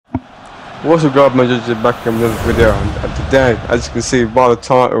What's up guys, my judges back in another video, and today, as you can see by the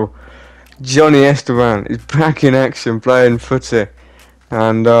title, Johnny Estvan is back in action playing footy,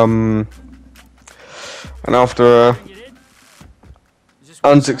 and after a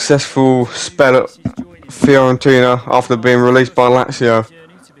unsuccessful spell at Fiorentina after being released by Lazio,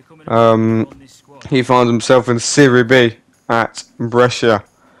 he finds himself in Serie B at Brescia,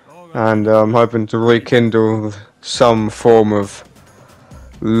 and hoping to rekindle some form of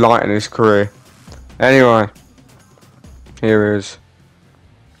light in his career. Anyway, here he is.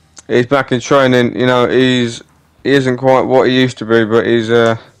 He's back in training. You know, he isn't quite what he used to be, but he's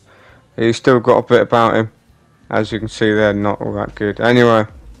still got a bit about him. As you can see there, not all that good. Anyway,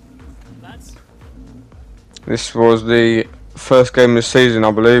 this was the first game of the season,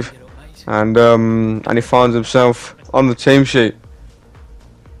 I believe, and he finds himself on the team sheet.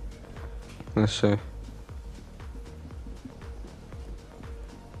 Let's see.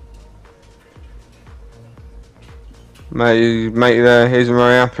 Mate there, he isn't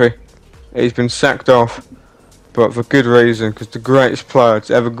very happy. He's been sacked off, but for good reason, because the greatest player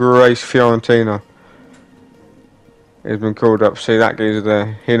to ever grace Fiorentina has been called up. See that geezer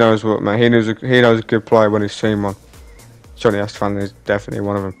there? He knows what, mate. He knows a good player when his team won. Johnny Estvan is definitely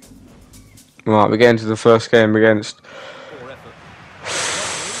one of them. Right, we get into the first game against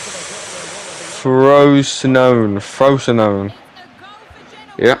Frosinone.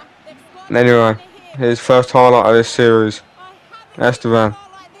 Yeah. Anyway. His first highlight of this series, Estvan.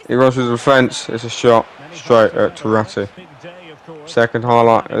 He runs through the defence, it's a shot straight at Turati. Second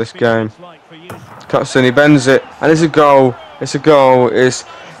highlight of this game, cuts in, he bends it, and it's a goal. It's a goal. It's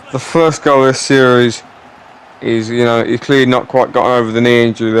the first goal of this series. He's clearly not quite gotten over the knee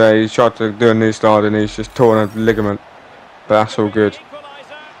injury there. He's tried to do a knee slide and he's just torn a ligament, but that's all good.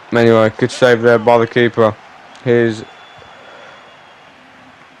 Anyway, good save there by the keeper. Here's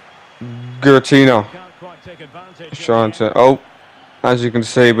Guratino trying to, as you can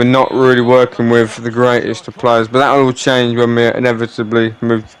see, we're not really working with the greatest of players, but that will all change when we inevitably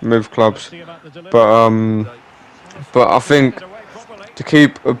move clubs. But I think to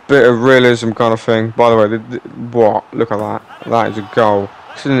keep a bit of realism kind of thing. By the way, what? Look at that! That is a goal.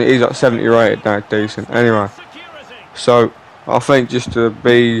 He's like 70 rated, that decent. Anyway, so I think just to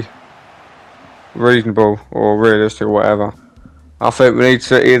be reasonable or realistic or whatever, I think we need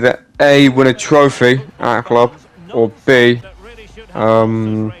to either A, win a trophy at our club, or B,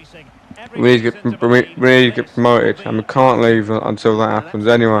 we need to get promoted, and we can't leave until that happens.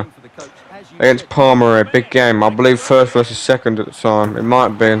 Anyway, against Parma, a big game. I believe first versus second at the time. It might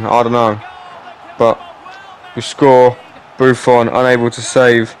have been, I don't know. But we score. Buffon unable to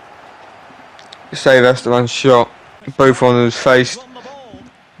save Estevan's shot. Buffon has faced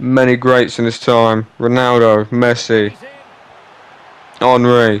many greats in his time: Ronaldo, Messi,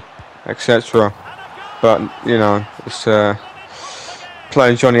 Henry, etc. But you know, it's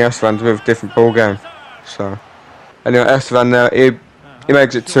playing Johnny Estvan with a different ball game. So anyway, Estvan there, he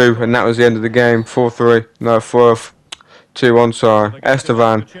makes it 2, and that was the end of the game. 4-3, no 4-2-1. Sorry,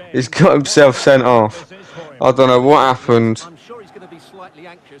 Estvan, he's got himself sent off. I don't know what happened.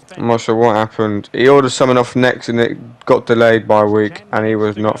 I'm not sure what happened. He ordered something off next, and it got delayed by a week, and he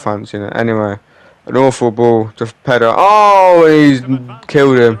was not fancying it. Anyway, an awful ball to Pedro. Oh, he's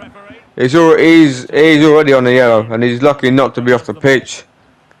killed him. He's already on the yellow, and he's lucky not to be off the pitch.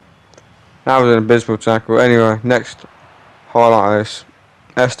 That was an abysmal tackle. Anyway, next highlight of this.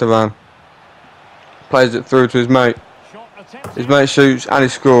 Estvan plays it through to his mate. His mate shoots and he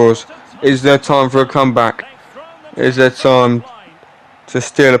scores. Is there time for a comeback? Is there time to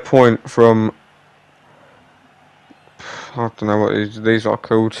steal a point from, I don't know what these are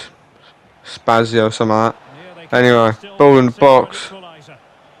called, Spazio or something like that. Anyway, ball in the box.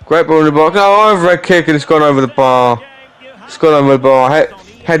 Great ball in the box. Oh, overhead kick, and it's gone over the bar. It's gone over the bar.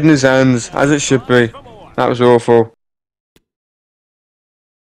 Head in his hands, as it should be. That was awful.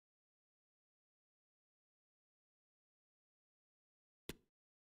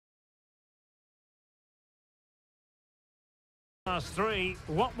 Last 3,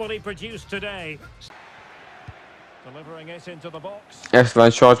 what will he produce today? Delivering it into the box.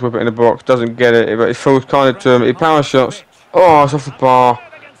 Estvan tries to whip it in the box, doesn't get it, but it falls kind of to him. He power shots. Oh, it's off the bar.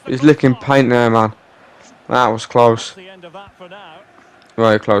 He's licking paint there, man. That was close.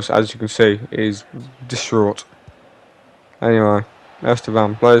 Very close. As you can see, he's distraught. Anyway,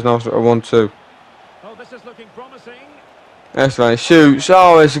 Estvan plays nice at a 1-2. Oh, this is looking promising. Estvan shoots.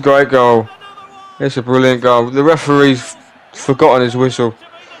 Oh, it's a great goal. It's a brilliant goal. The referee's forgotten his whistle.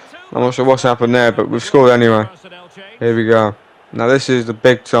 I'm not sure what's happened there, but we've scored anyway. Here we go. Now this is the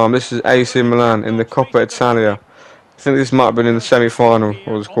big time. This is AC Milan in the Coppa Italia. I think this might have been in the semi-final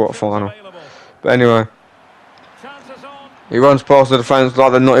or the quarter-final. But anyway, he runs past the defence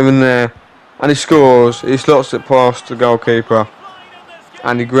like they're not even there. And he scores. He slots it past the goalkeeper.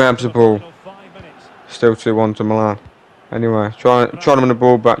 And he grabs the ball. Still 2-1 to Milan. Anyway, trying to win the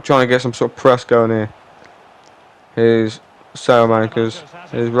ball back. Trying to get some sort of press going here. Here's Sailmakers.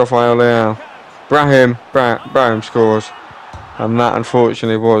 Here's Rafael Leao. Brahim scores. And that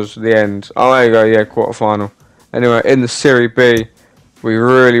unfortunately was the end. Oh, there you go, yeah, quarter final. Anyway, in the Serie B, we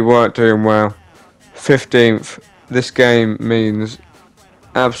really weren't doing well. 15th. This game means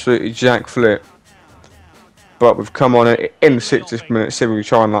absolutely jack flip. But we've come on it in the 60th minute, see if we can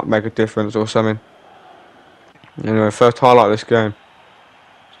try and like make a difference or something. Anyway, first highlight of this game.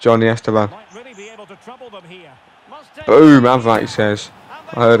 Johnny Estvan. Boom, Avak, he says.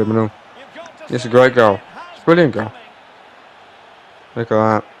 I heard him and all. It's a great goal. It's a brilliant goal. Look at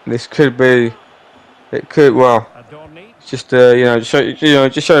that. This could be. It could. Well, just just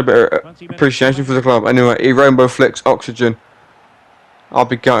show a bit of appreciation for the club. Anyway, he rainbow flicks Oxygen. I'll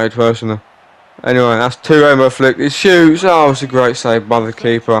be gutted personally. Anyway, that's 2 rainbow flicks. He shoots. Oh, it's a great save by the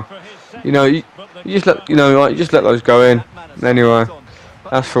keeper. You just let those go in. Anyway,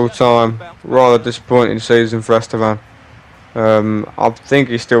 that's full time. Rather disappointing season for Estvan. I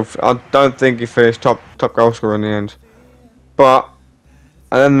don't think he finished top goal scorer in the end. But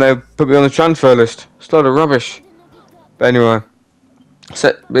and then they put me on the transfer list. It's a load of rubbish. But anyway,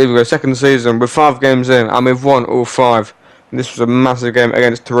 here we go. Second season. We're 5 games in, and we've won all 5. And this was a massive game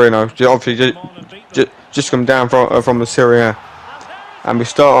against Torino. Obviously, just come down from the Serie A. And we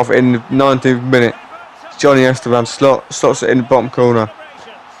start off in the 19th minute. Johnny Estvan slots it in the bottom corner.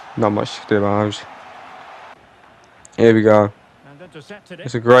 Not much to do about those. Here we go.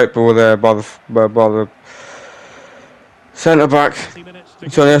 It's a great ball there by the centre back.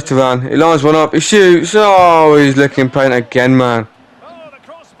 Johnny Estvan. He lines one up. He shoots. Oh, he's licking paint again, man.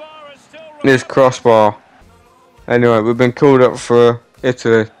 This crossbar. Anyway, we've been called up for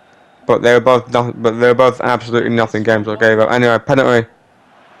Italy, but they're both absolutely nothing games I gave up. Anyway, penalty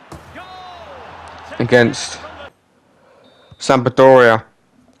against Sampdoria.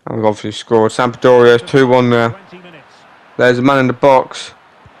 And we've obviously scored. Sampdoria's 2-1 there. There's a man in the box.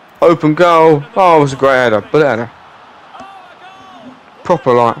 Open goal. Oh, it was a great header. But header.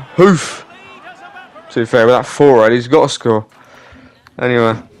 Proper like hoof. To be fair, with that forward, he's got to score.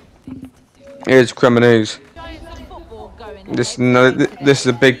 Anyway, here's Cremonese. This is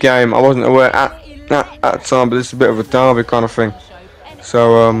a big game. I wasn't aware at the time, but this is a bit of a derby kind of thing.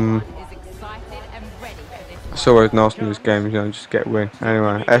 So it's always nice in this game, just get a win.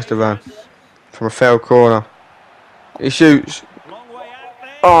 Anyway, Estvan from a failed corner. He shoots.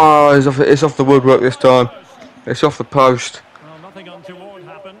 Oh, it's off the woodwork this time. It's off the post.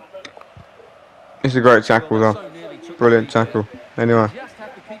 It's a great tackle though. Brilliant tackle. Anyway,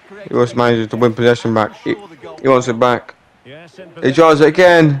 he was managing to win possession back. He wants it back. He tries it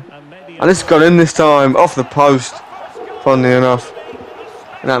again. And it's gone in this time. Off the post. Funnily enough.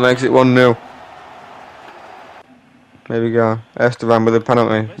 And that makes it 1-0. There we go. Estvan with a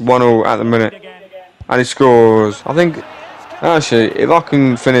penalty. 1-1 at the minute. And he scores. I think, actually, if I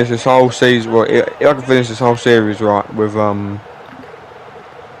can finish this whole season, well, if I can finish this whole series right with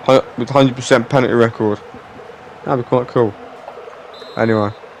 100% penalty record, that'd be quite cool.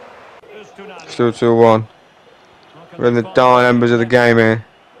 Anyway, still 2-1. We're in the dying embers of the game here.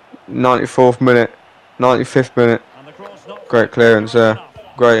 94th minute, 95th minute. Great clearance there.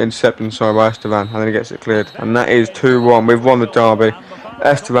 Great interception, sorry, by Estvan, and then he gets it cleared. And that is 2-1. We've won the derby.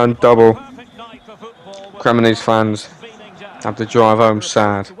 Estvan double. Cremonese fans have to drive home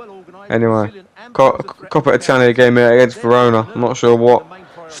sad. Anyway, Coppa Italia game here against Verona. I'm not sure what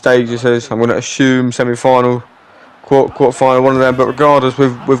stage this is. I'm going to assume semi-final, quarter-final, one of them. But regardless,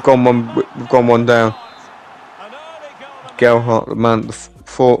 we've gone one down. Gelhardt, the man,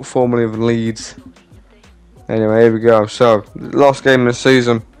 formerly of Leeds. Anyway, here we go. So, last game of the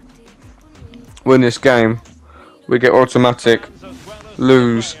season. Win this game, we get automatic.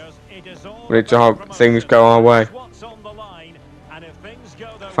 Lose, we need to hope things go our way.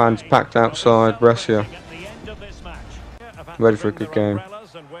 Fans packed outside Brescia. Ready for a good game.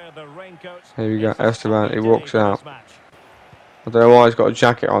 Here we go. Estvan, he walks out. I don't know why he's got a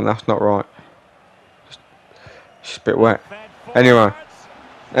jacket on. That's not right. It's a bit wet. Anyway,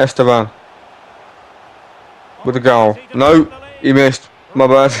 Estvan with a goal. No, he missed. My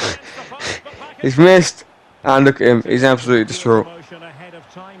bad. He's missed. And look at him. He's absolutely distraught.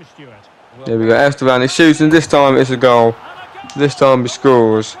 There we go. Estvan, he shoots, and this time it's a goal. This time he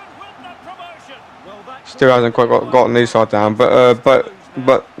scores. Still hasn't quite gotten the side down, but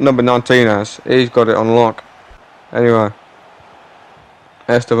number 19 has. He's got it on lock. Anyway,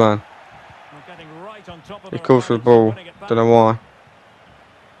 Estvan He calls for the ball. Don't know why.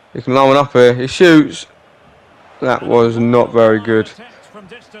 He can line one up here. He shoots. That was not very good.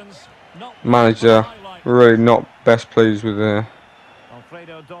 Manager really not best pleased with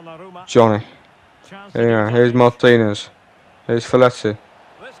Johnny. Yeah, here's Martinez. Here's Folletti.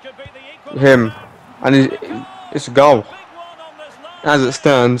 Him. And it's a goal. As it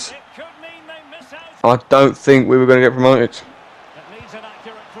stands, I don't think we were going to get promoted.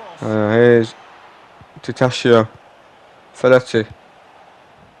 Here's Titascio. Folletti.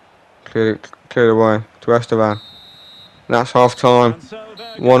 Cleared away to Estvan. That's half time.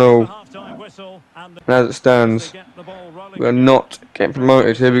 1-0. And as it stands, we're not getting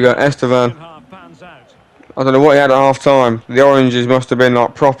promoted. Here we go. Estvan. I don't know what he had at half time. The oranges must have been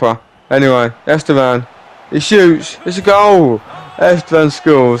like proper. Anyway, Estvan. He shoots. It's a goal. Estvan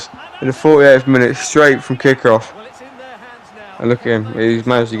scores in the 48th minute straight from kickoff. And look at him. He's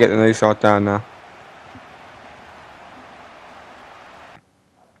managed to get the knee side down now.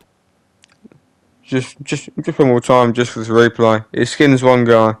 Just one more time, just for this replay. He skins one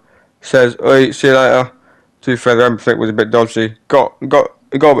guy, says, "Oi, see you later." To be fair, the flick was a bit dodgy. Got a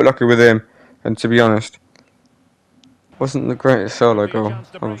bit lucky with him, and to be honest, wasn't the greatest solo goal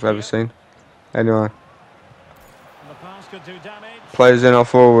I've ever seen. Anyway, plays in our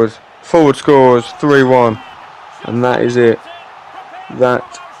forward. Forward scores 3-1, and that is it.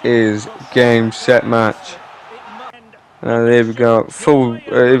 That is game, set, match. And here we go. Full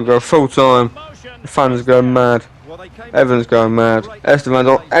time. The fans going mad. Everyone's going mad.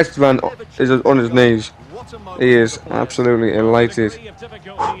 Estvan is on his knees. He is absolutely elated.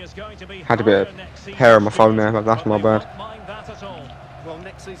 Had a bit of hair on my phone there, but that's my bad.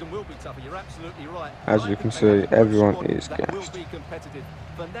 As you can see, everyone is gassed.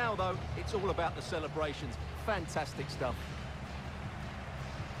 For now, though, it's all about the celebrations. Fantastic stuff.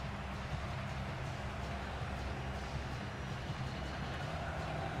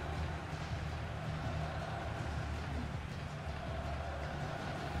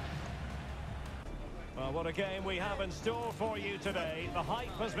 What a game we have in store for you today. The hype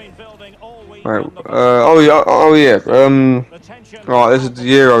has been building all week. Right, oh yeah. Right, this is the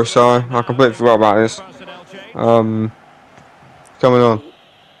Euro side. I completely forgot about this. Coming on.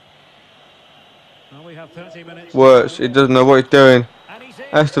 Works. He doesn't know what he's doing.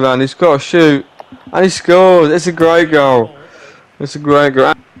 Estvan, he's got to shoot, and he scores. It's a great goal. It's a great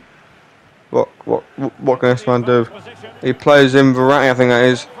goal. What can Estvan do? He plays in Verratti, I think that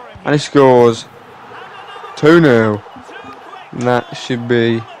is, and he scores. 2-0. And that should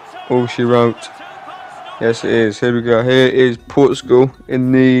be all she wrote. Yes, it is. Here we go. Here is Portugal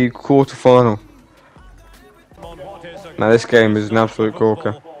in the quarter-final. Now this game is an absolute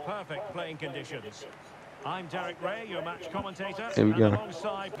corker. Here we go.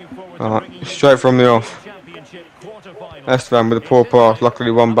 Alright, straight from the off. Estvan with a poor pass, luckily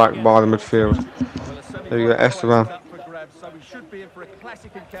won back by the midfield. There you go, Estvan.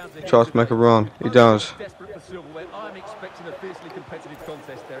 Tries to make a run. He does.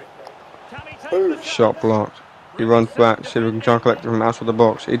 Shot blocked. He runs back, see if we can try and collect it from outside the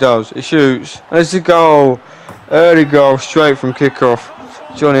box. He does. He shoots. And it's a goal. Early goal, straight from kickoff.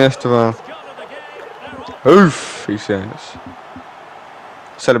 Johnny Estvan. Oof, he says.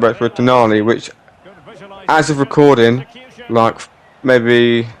 Celebrates with Tonali, which, as of recording, like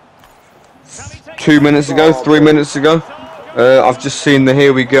maybe 2 minutes ago, 3 minutes ago, I've just seen the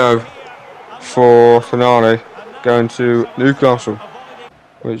here we go for Tonali going to Newcastle,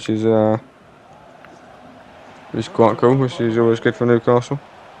 which is quite cool, which is always good for Newcastle.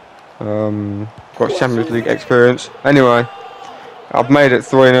 Got Champions League experience. Anyway, I've made it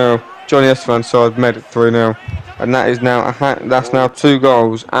 3-0. Johnny Estvan side made it 3-0, and that is now that's now 2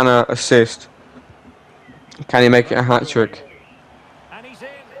 goals and an assist. Can he make it a hat trick?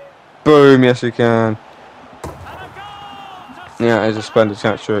 Boom! Yes, he can. Yeah, it's a splendid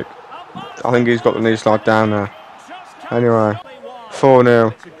hat trick. I think he's got the knee slide down there. Anyway,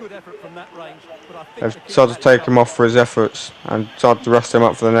 4-0. They've decided to take him off for his efforts and decided to rest him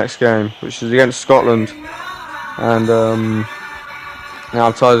up for the next game, which is against Scotland. And now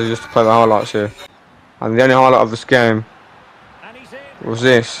I've decided just to play the highlights here. And the only highlight of this game was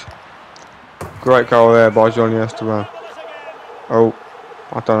this. Great goal there by Johnny Estvan. Oh,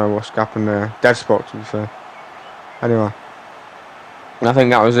 I don't know what's happened there. Dead spot, to be fair. Anyway, I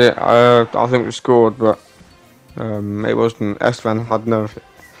think that was it. I think we scored, but it wasn't. Estvan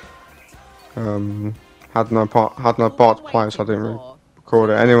had no part to play, so I didn't really record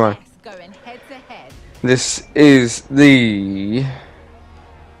it. Anyway, this is the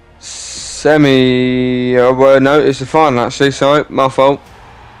semi. Well, no, it's the final actually. Sorry, my fault.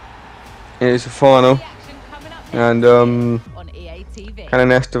 It is the final. And on EA TV. can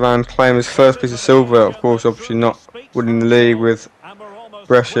Estvan claim his first piece of silver? Of course, obviously not winning the league with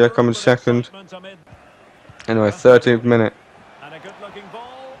Brescia coming second. Anyway, 13th minute.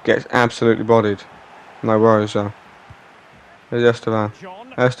 Gets absolutely bodied. No worries though. There's Estvan.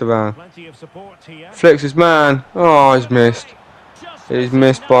 Estvan flicks his man. Oh, he's missed. He's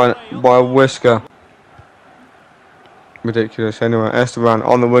missed by a whisker. Ridiculous. Anyway, Estvan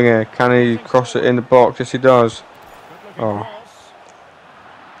on the wing here. Can he cross it in the box? Yes, he does. Oh.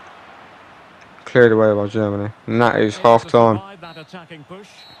 Cleared away by Germany. And that is half time.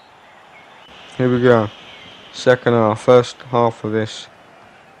 Here we go. Second half. First half of this.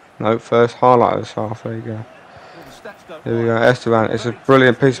 No, first highlight of this half. There you go. Here we go. Estvan. It's a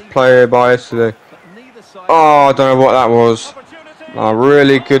brilliant piece of play here by Italy. Oh, I don't know what that was. I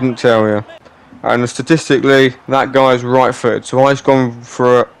really couldn't tell you. And statistically, that guy's right footed. So I've gone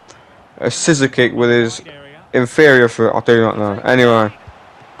for a scissor kick with his inferior foot. I do not know. Anyway,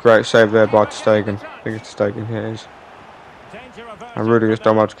 great save there by Stegen. I think it's Stegen. Here it is. And Rudiger's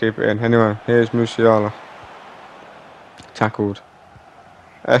done well to keep it in. Anyway, here's Musiala. Tackled.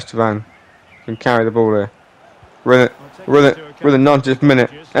 Estvan can carry the ball here. We're in the 90th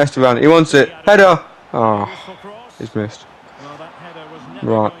minute. Estvan, he wants it. Header! Oh, he's missed.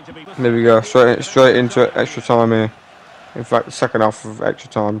 Right, there we go. Straight into extra time here. In fact, the second half of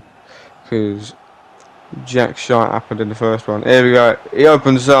extra time, because jack shite happened in the first one. Here we go. He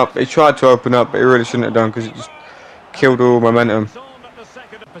opens up. He tried to open up, but he really shouldn't have done because it just killed all momentum.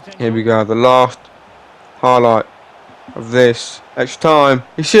 Here we go. The last highlight of this extra time.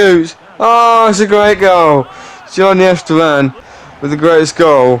 He shoots. Oh, it's a great goal. Johnny Estvan with the greatest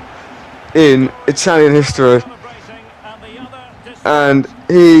goal in Italian history. And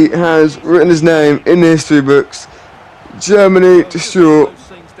he has written his name in the history books. Germany to short.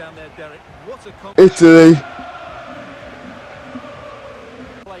 Italy.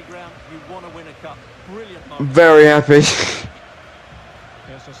 Very happy.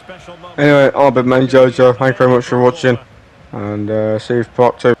 Anyway, I've been Man Jojo. Thank you very much for watching. And see you for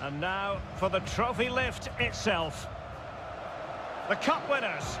part 2. And now for the trophy lift itself. The cup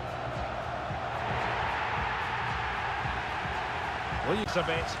winners. A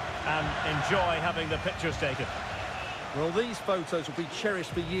bit and enjoy having the pictures taken. Well, these photos will be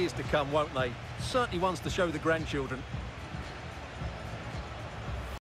cherished for years to come, won't they? Certainly ones to show the grandchildren.